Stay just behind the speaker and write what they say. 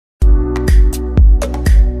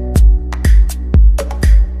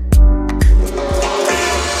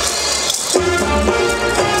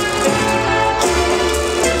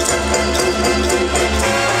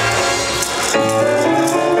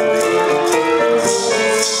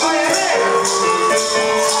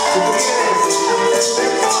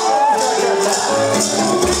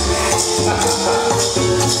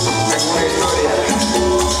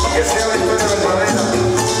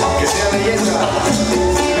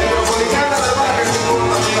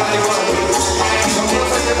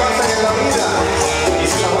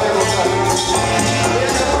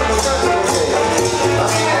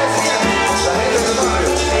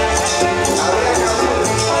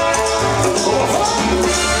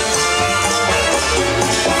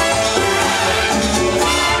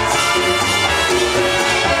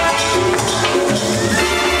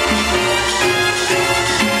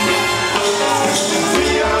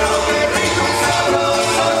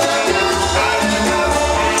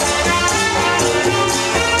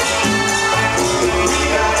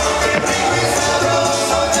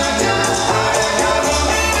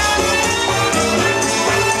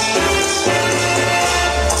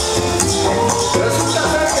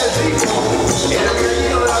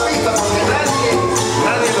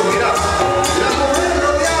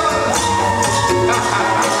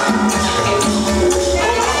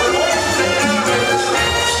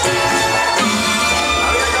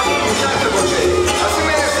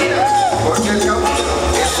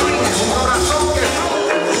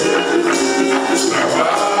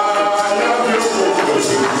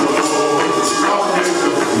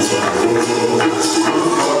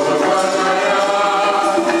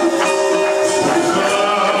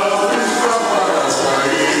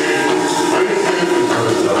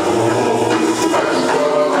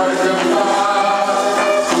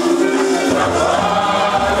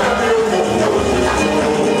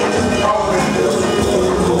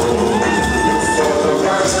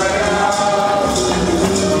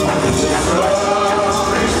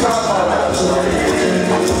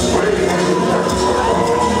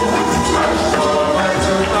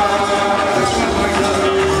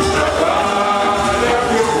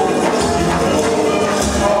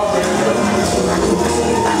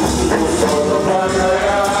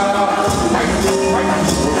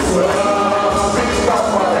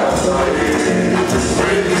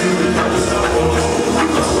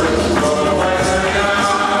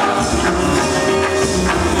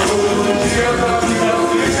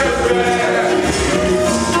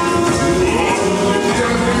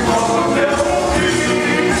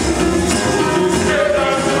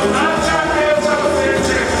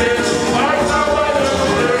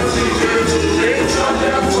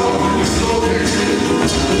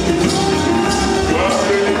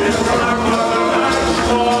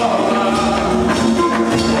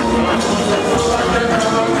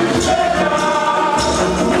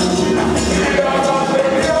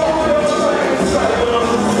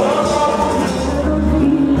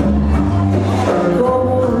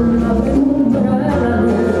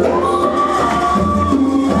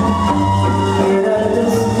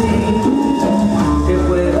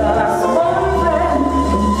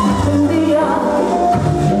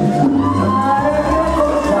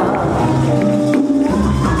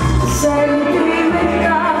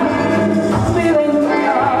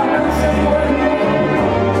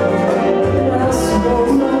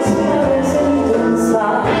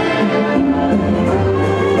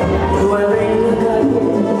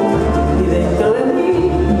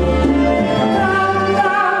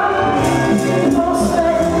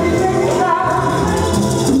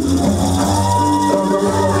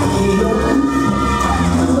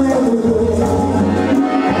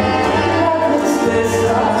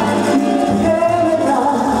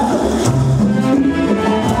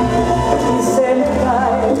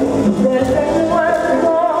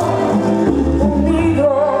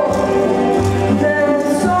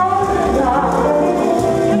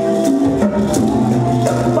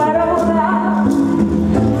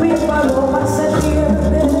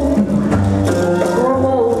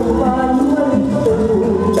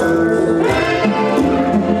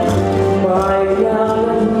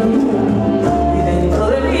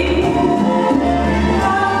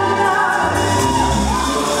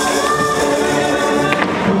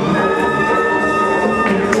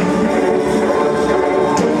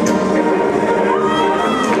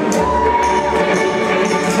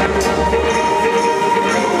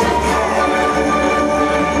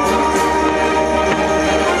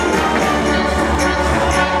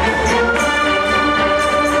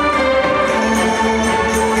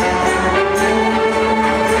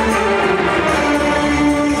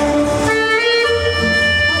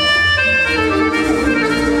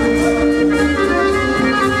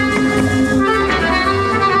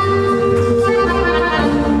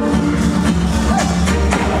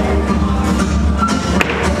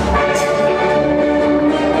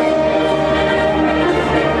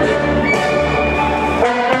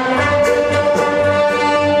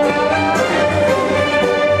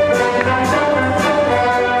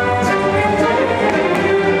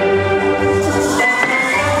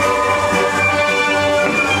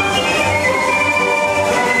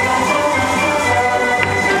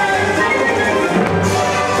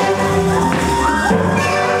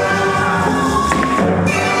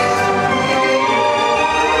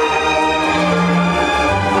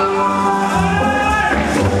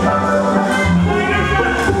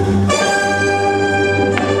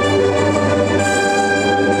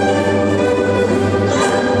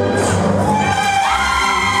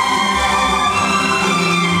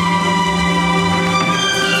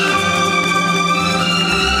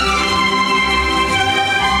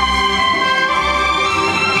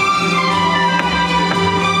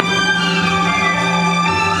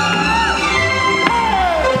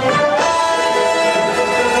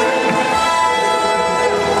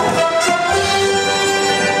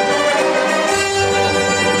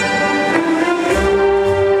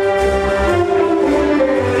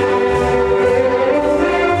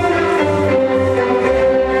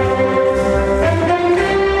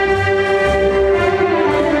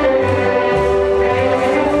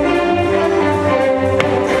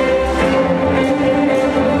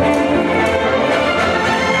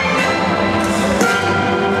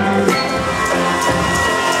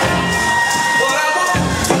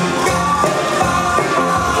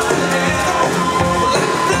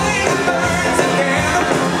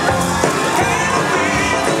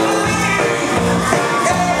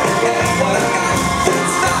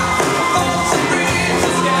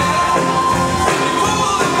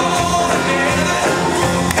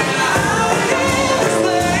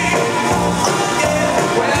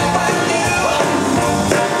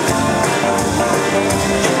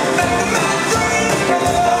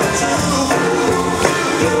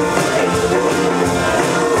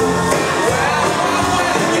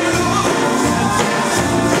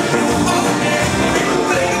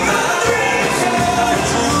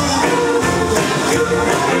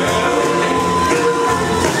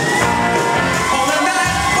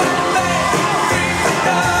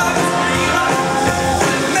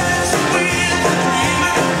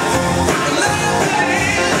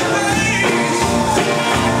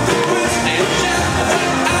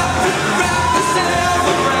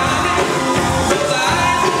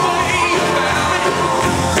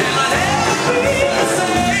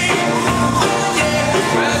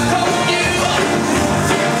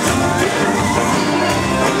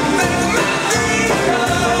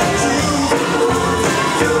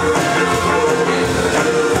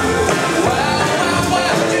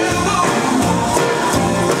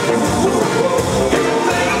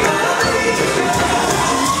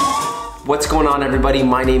on, everybody?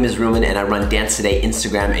 My name is Ruben and I run Dance Today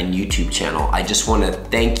Instagram and YouTube channel. I just want to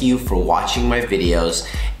thank you for watching my videos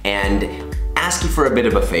and ask you for a bit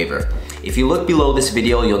of a favor. If you look below this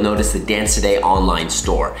video, you'll notice the Dance Today online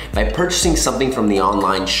store. By purchasing something from the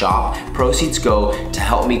online shop, proceeds go to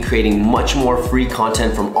help me creating much more free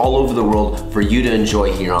content from all over the world for you to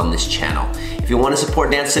enjoy here on this channel. If you want to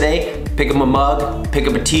support Dance Today, pick up a mug, pick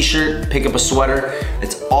up a t-shirt, pick up a sweater.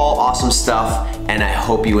 It's all awesome stuff and I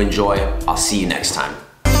hope you enjoy. I'll see you next time.